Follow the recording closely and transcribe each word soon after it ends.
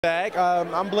Back.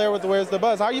 I'm Blair with Where's the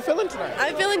Buzz. How are you feeling tonight?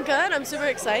 I'm feeling good. I'm super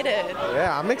excited.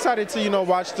 Yeah, I'm excited to,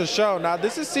 watch the show. Now,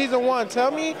 this is season 1. Tell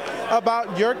me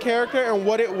about your character and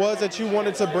what it was that you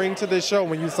wanted to bring to this show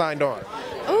when you signed on.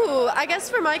 Ooh, I guess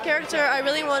for my character, I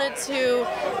really wanted to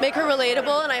make her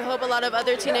relatable, and I hope a lot of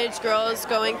other teenage girls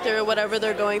going through whatever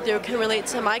they're going through can relate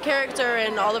to my character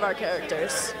and all of our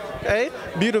characters. Okay,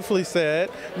 beautifully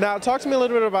said. Now, talk to me a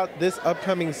little bit about this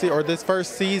upcoming this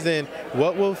first season.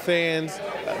 What will fans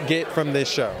get from this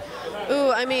show? Ooh,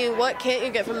 I mean, what can't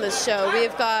you get from this show?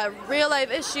 We've got real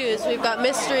life issues, we've got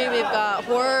mystery, we've got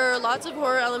horror, lots of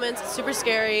horror elements, it's super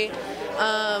scary.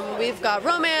 We've got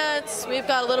romance, we've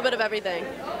got a little bit of everything.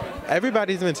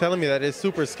 Everybody's been telling me that it's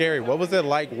super scary. What was it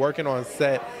like working on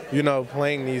set,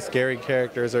 playing these scary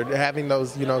characters or having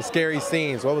those, scary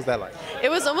scenes? What was that like? It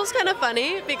was almost kind of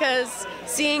funny because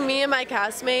seeing me and my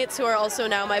castmates, who are also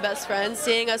now my best friends,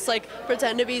 seeing us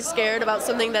pretend to be scared about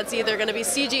something that's either going to be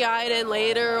CGI'd in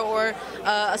later or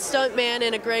a stuntman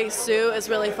in a gray suit is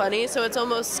really funny. So it's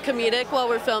almost comedic while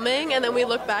we're filming, and then we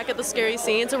look back at the scary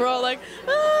scenes and we're all like,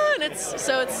 ah, and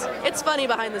it's funny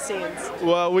behind the scenes.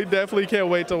 Well, we definitely can't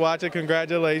wait to watch it.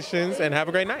 Congratulations and have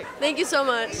a great night. Thank you so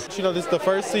much. This is the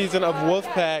first season of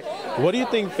Wolfpack. What do you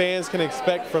think fans can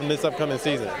expect from this upcoming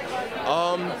season?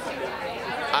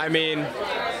 I mean,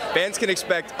 fans can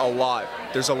expect a lot.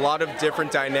 There's a lot of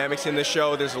different dynamics in the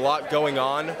show. There's a lot going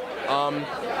on,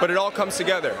 but it all comes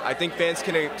together. I think fans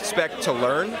can expect to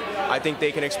learn. I think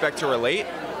they can expect to relate,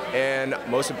 and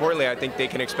most importantly, I think they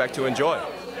can expect to enjoy.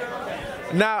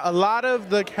 Now, a lot of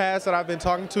the cast that I've been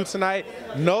talking to tonight,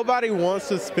 nobody wants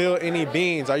to spill any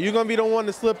beans. Are you going to be the one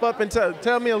to slip up and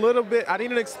tell me a little bit? I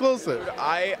need an exclusive.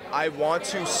 I want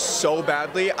to so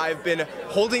badly. I've been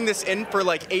holding this in for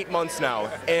like 8 months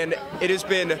now, and it has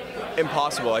been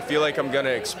impossible. I feel like I'm going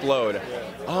to explode.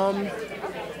 I'm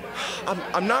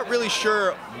not really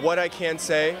sure what I can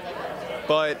say,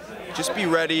 but just be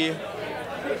ready.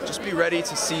 Just be ready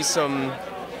to see some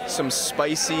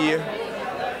spicy,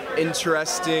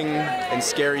 interesting and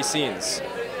scary scenes.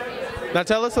 Now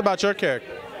tell us about your character.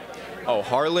 Oh,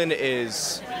 Harlan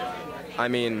is, I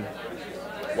mean,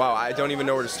 wow, I don't even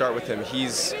know where to start with him.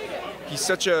 He's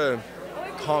such a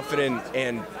confident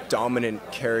and dominant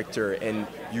character, and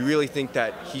you really think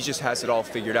that he just has it all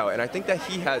figured out. And I think that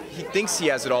he thinks he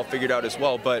has it all figured out as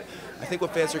well, but I think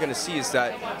what fans are going to see is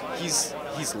that he's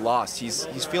lost.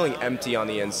 He's feeling empty on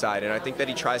the inside, and I think that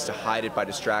he tries to hide it by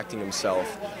distracting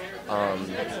himself.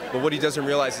 But what he doesn't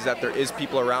realize is that there is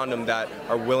people around him that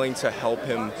are willing to help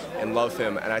him and love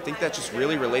him, and I think that just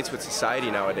really relates with society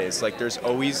nowadays. Like, there's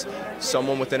always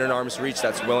someone within an arm's reach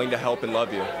that's willing to help and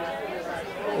love you.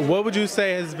 What would you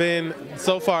say has been,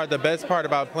 so far, the best part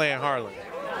about playing Harlan?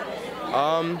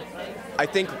 I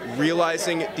think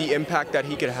realizing the impact that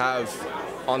he could have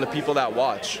on the people that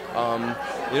watch.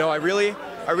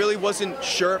 I really wasn't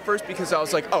sure at first because I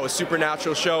was like, oh, a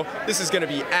supernatural show, this is going to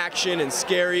be action and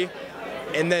scary.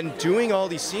 And then doing all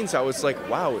these scenes, I was like,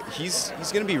 wow, he's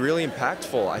going to be really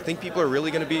impactful. I think people are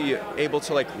really going to be able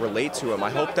to relate to him. I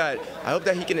hope that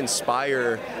he can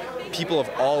inspire people of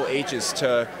all ages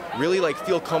to really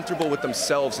feel comfortable with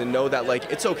themselves and know that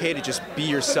it's okay to just be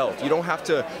yourself. You don't have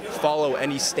to follow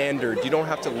any standard. You don't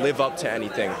have to live up to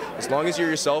anything. As long as you're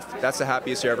yourself, that's the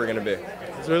happiest you're ever going to be.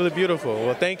 It's really beautiful.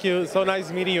 Well, thank you. So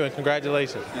nice meeting you, and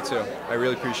congratulations. You too. I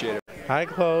really appreciate it. Hi,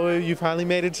 Chloe. You finally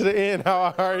made it to the end.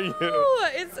 How are you?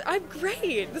 I'm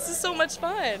great. This is so much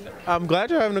fun. I'm glad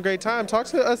you're having a great time. Talk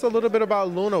to us a little bit about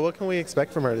Luna. What can we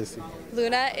expect from her this season?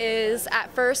 Luna is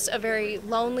at first a very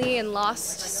lonely and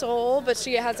lost soul, but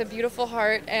she has a beautiful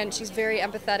heart, and she's very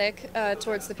empathetic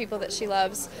towards the people that she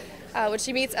loves. When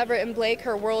she meets Everett and Blake,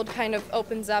 her world kind of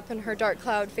opens up and her dark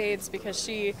cloud fades because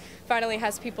she finally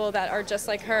has people that are just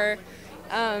like her,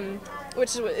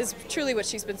 which is truly what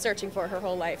she's been searching for her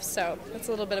whole life. So that's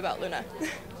a little bit about Luna.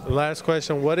 Last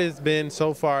question. What has been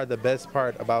so far the best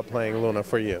part about playing Luna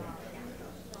for you?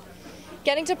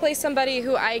 Getting to play somebody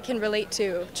who I can relate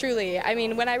to, truly. I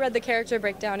mean, when I read the character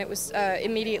breakdown, it was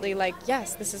immediately like,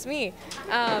 yes, this is me.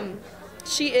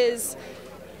 She is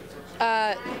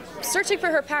searching for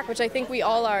her pack, which I think we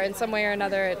all are in some way or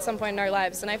another at some point in our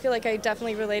lives, and I feel like I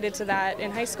definitely related to that in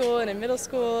high school and in middle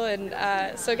school, and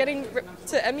so getting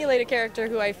to emulate a character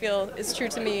who I feel is true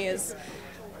to me is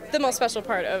the most special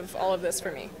part of all of this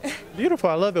for me. Beautiful.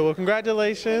 I love it. Well,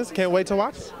 congratulations. Can't wait to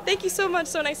watch. Thank you so much.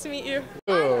 So nice to meet you.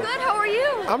 I'm good. How are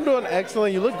you? I'm doing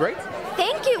excellent. You look great.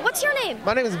 Thank you. What's your name?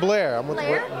 My name is Blair. I'm with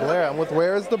Blair. I'm with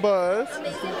Where's the Buzz.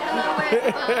 Amazing. Where's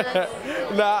the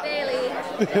Buzz? Now, Bailey.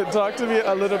 talk to me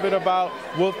a little bit about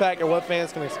Wolfpack and what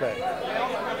fans can expect.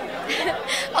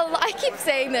 I I keep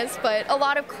saying this, but a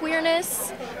lot of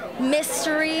queerness,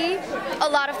 mystery, a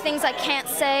lot of things I can't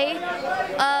say.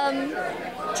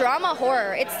 Drama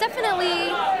horror. It's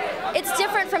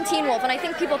different from Teen Wolf, and I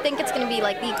think people think it's going to be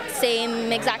like the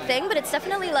same exact thing, but it's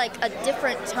definitely like a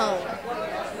different tone.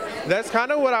 That's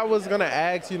kind of what I was gonna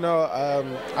ask.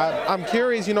 I'm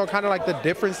curious. Kind of like the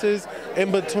differences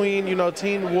in between,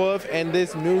 Teen Wolf and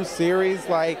this new series.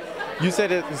 Like you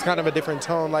said, it's kind of a different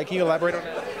tone. Like, can you elaborate on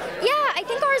that? Yeah, I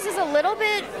think ours is a little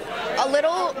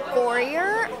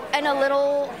gorier and a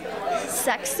little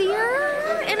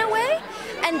sexier in a way.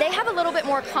 And they have a little bit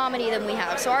more comedy than we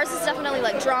have. So ours is definitely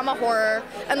like drama horror,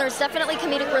 and there's definitely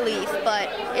comedic relief, but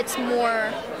it's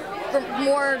more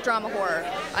drama horror,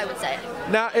 I would say.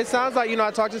 Now, it sounds like,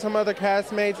 I talked to some other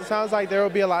castmates. It sounds like there will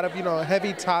be a lot of,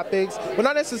 heavy topics. Well,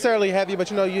 not necessarily heavy,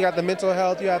 but, you got the mental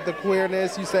health, you have the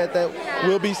queerness, you said that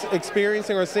we'll be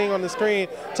experiencing or seeing on the screen.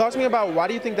 Talk to me about why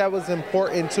do you think that was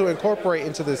important to incorporate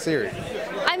into this series?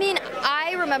 I mean,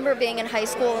 I remember being in high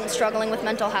school and struggling with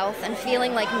mental health and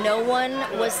feeling like no one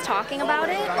was talking about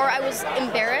it, or I was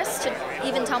embarrassed to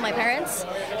even tell my parents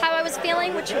how I was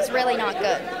feeling, which was really not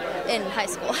good in high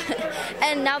school.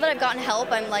 And now that I've gotten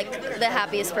help, I'm like the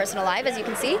happiest person alive, as you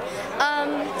can see.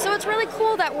 So it's really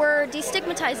cool that we're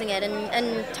destigmatizing it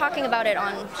and talking about it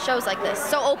on shows like this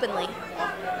so openly.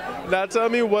 Now tell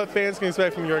me what fans can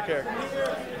expect from your character.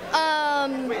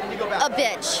 A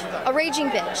bitch, a raging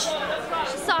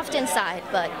bitch. She's soft inside,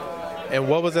 but... And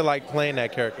what was it like playing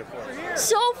that character for?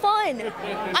 So fun!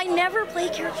 I never play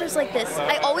characters like this.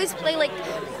 I always play like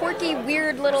quirky,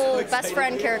 weird little best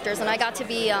friend characters, and I got to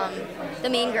be the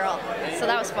mean girl, so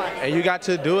that was fun. And you got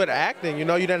to do it acting. You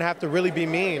didn't have to really be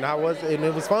mean. And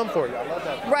it was fun for you. I love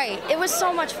that. Right. It was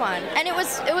so much fun, and it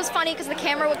was funny because the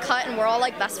camera would cut, and we're all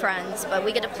like best friends, but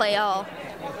we get to play all,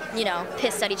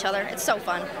 pissed at each other. It's so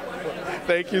fun.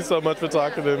 Thank you so much for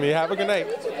talking to me. Have a good night.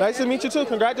 Nice to meet you too.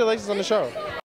 Congratulations on the show.